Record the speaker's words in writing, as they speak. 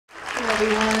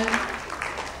everyone.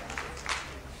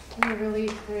 We're really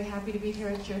very happy to be here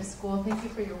at your school. Thank you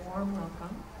for your warm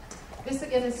welcome. This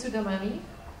again is Cudamani,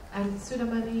 and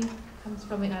Cudamani comes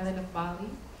from the island of Bali.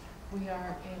 We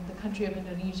are in the country of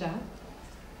Indonesia,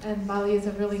 and Bali is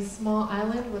a really small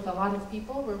island with a lot of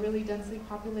people. We're really densely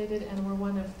populated, and we're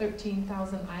one of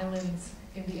 13,000 islands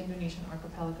in the Indonesian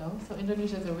archipelago. So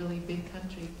Indonesia is a really big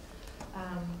country,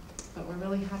 but we're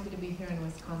really happy to be here in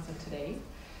Wisconsin today.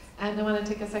 And I want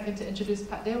to take a second to introduce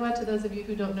Pak Dewa to those of you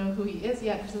who don't know who he is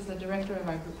yet. This is the director of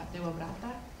our group, Pak Dewa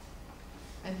Berata.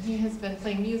 And he has been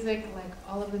playing music like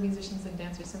all of the musicians and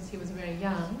dancers since he was very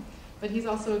young. But he's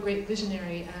also a great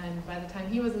visionary, and by the time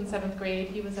he was in 7th grade,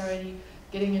 he was already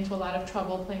getting into a lot of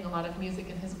trouble, playing a lot of music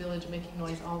in his village, making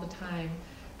noise all the time,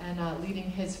 and leading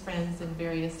his friends in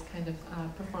various kind of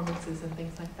performances and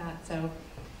things like that. So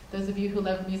those of you who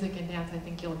love music and dance, I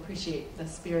think you'll appreciate the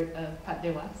spirit of Pak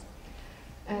Dewa.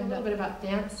 And a little bit about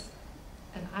dance.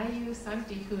 And Ayu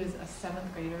Santi, who is a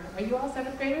 7th grader. Are you all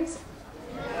 7th graders?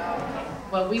 Yeah.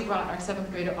 Well, we brought our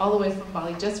 7th grader all the way from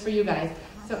Bali just for you guys.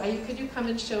 So Ayu, could you come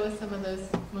and show us some of those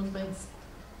movements?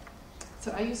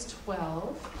 So Ayu's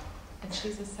 12, and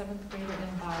she's a 7th grader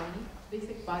in Bali.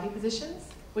 Basic body positions,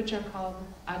 which are called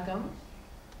agam.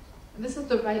 And this is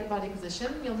the right body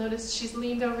position. You'll notice she's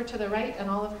leaned over to the right, and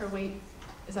all of her weight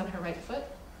is on her right foot.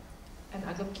 And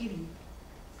agam kiri.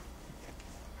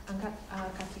 Angkat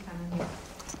kaki kanannya.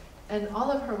 And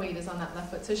all of her weight is on that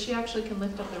left foot, so she actually can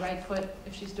lift up the right foot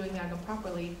if she's doing the agam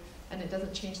properly, and it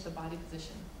doesn't change the body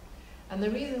position. And the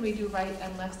reason we do right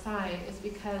and left side is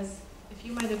because, if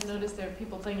you might have noticed, there are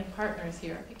people playing in partners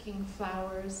here, picking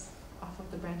flowers off of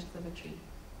the branches of a tree.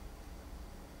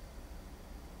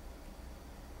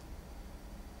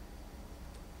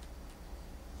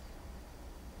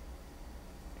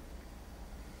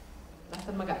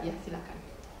 Last maga, ya, silakan.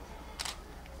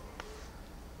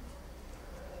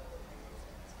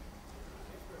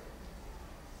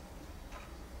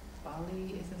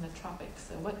 Bali is in the tropics,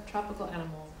 so what tropical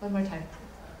animal? One more time.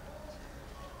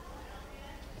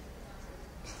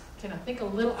 Okay, now think a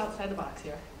little outside the box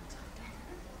here.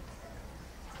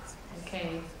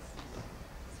 Okay,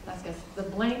 last guess. The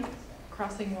blank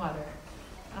crossing water.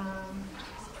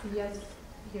 Yes,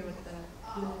 here with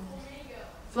the blue.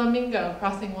 Flamingo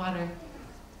crossing water.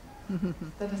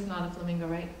 That is not a flamingo,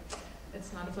 right?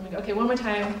 It's not a flamingo. Okay, one more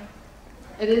time.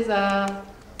 It is a,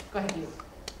 go ahead you.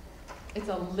 It's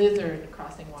a lizard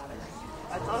crossing water.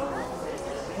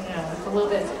 Yeah, it's a little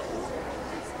bit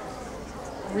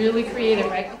really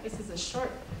creative, right? This is a short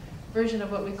version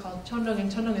of what we call Chondong, and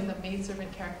Chondong is a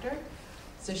maidservant character.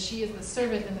 So she is the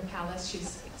servant in the palace.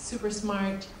 She's super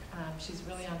smart. She's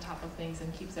really on top of things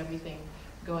and keeps everything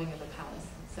going in the palace.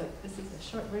 So this is a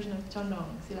short version of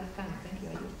Chondong. Silahkan. Thank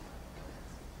you, Ayu.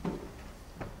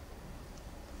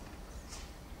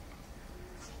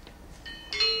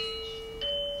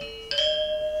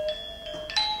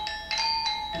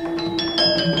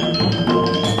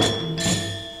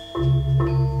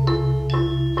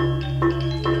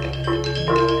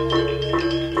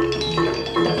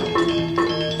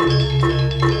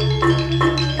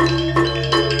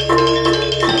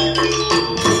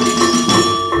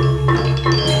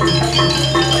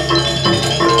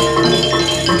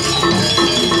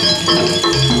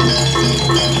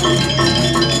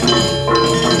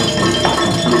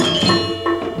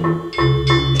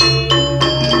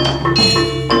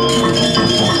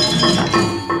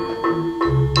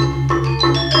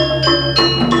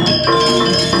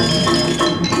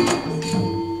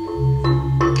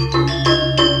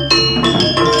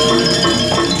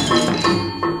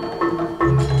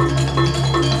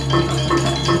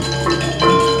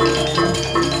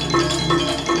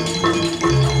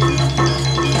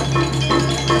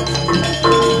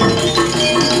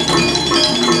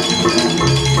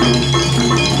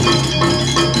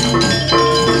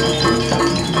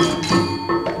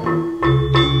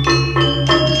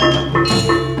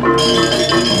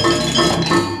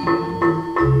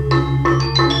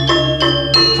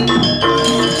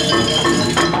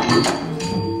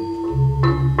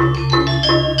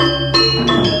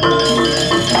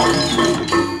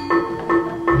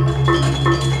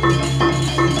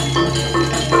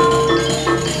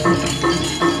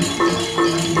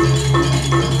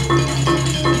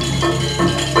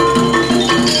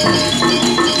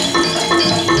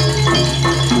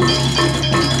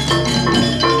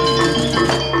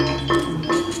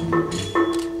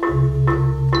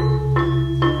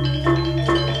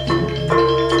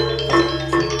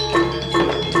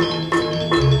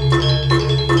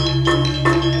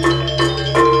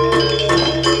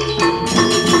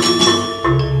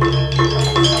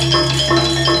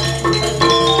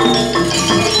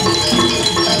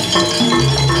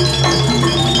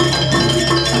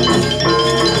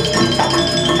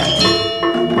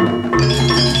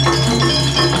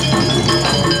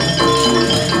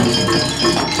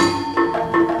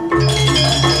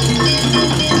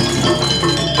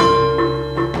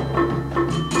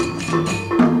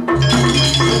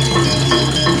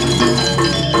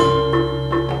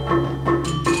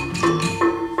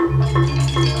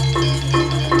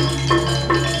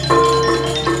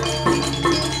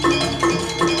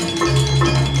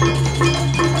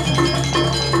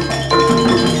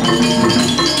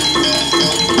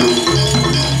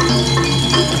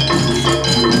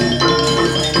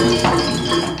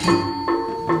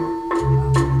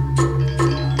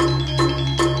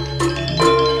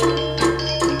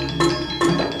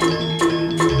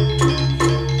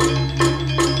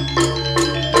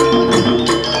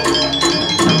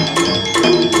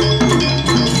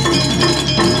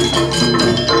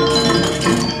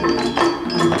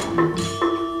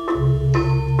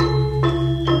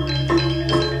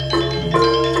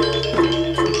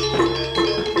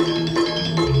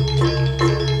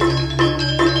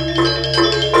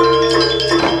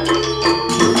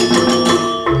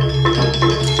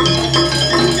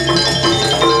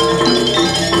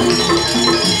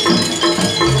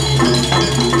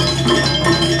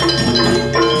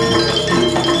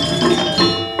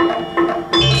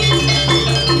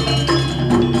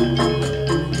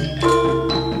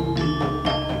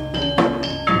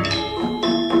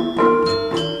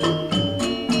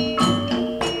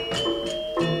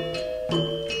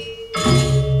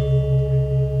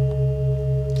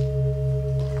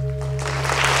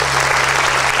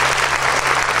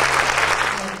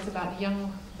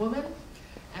 woman,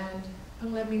 and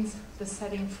Pengla means the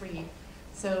setting free.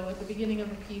 So at the beginning of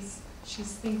the piece,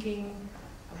 she's thinking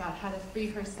about how to free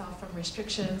herself from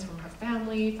restrictions, from her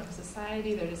family, from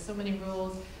society. There are just so many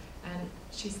rules, and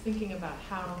she's thinking about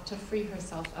how to free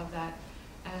herself of that.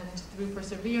 And through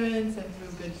perseverance and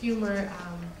through good humor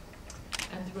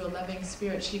and through a loving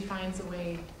spirit, she finds a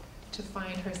way to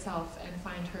find herself and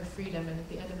find her freedom. And at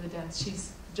the end of the dance,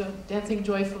 she's dancing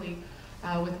joyfully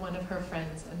with one of her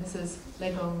friends. And this is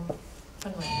Legong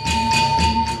Pengla.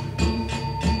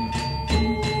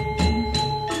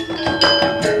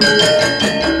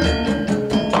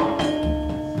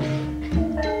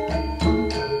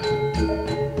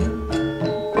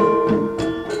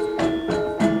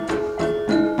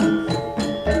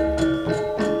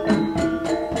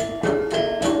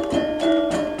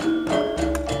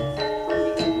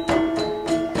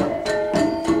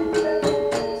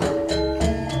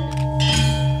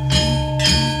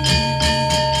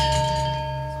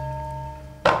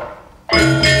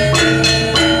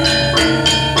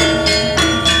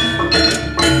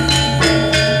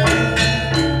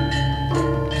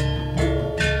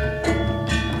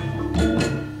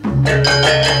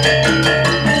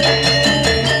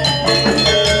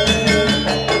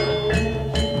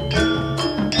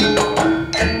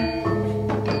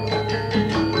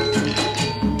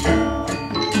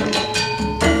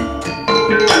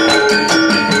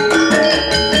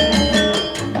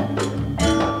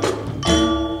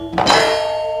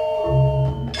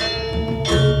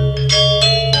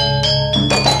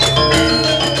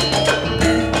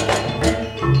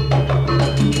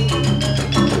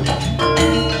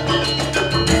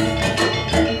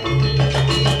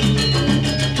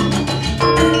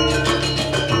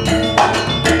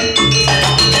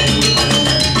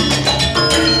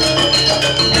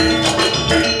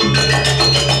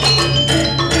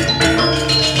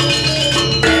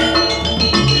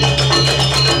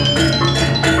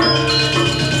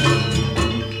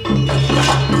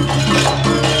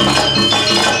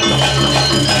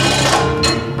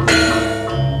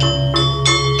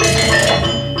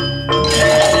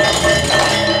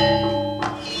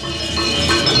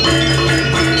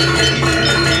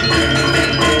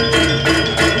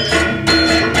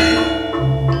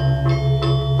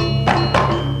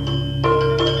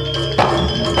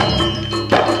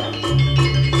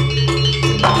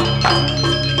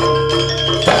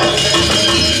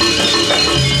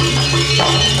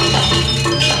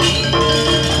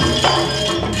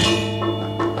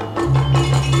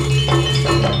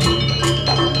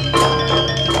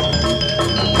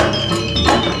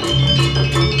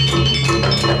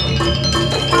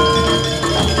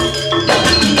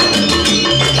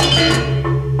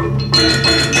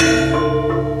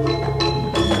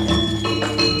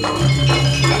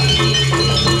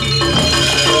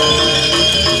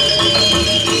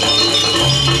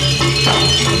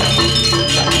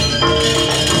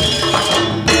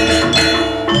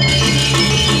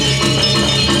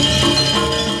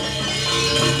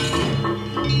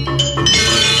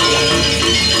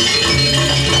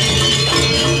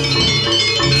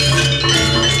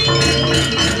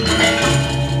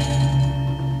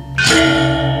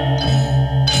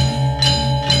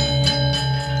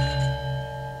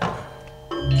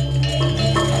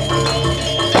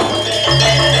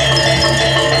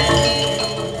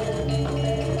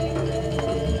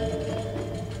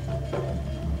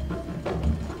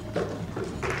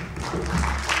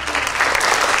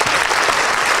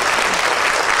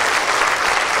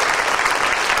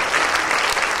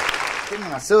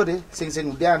 Masuk deh, sing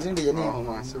udian sing dia nih. Oh,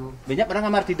 masuk. Banyak pernah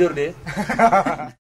ngamar tidur deh.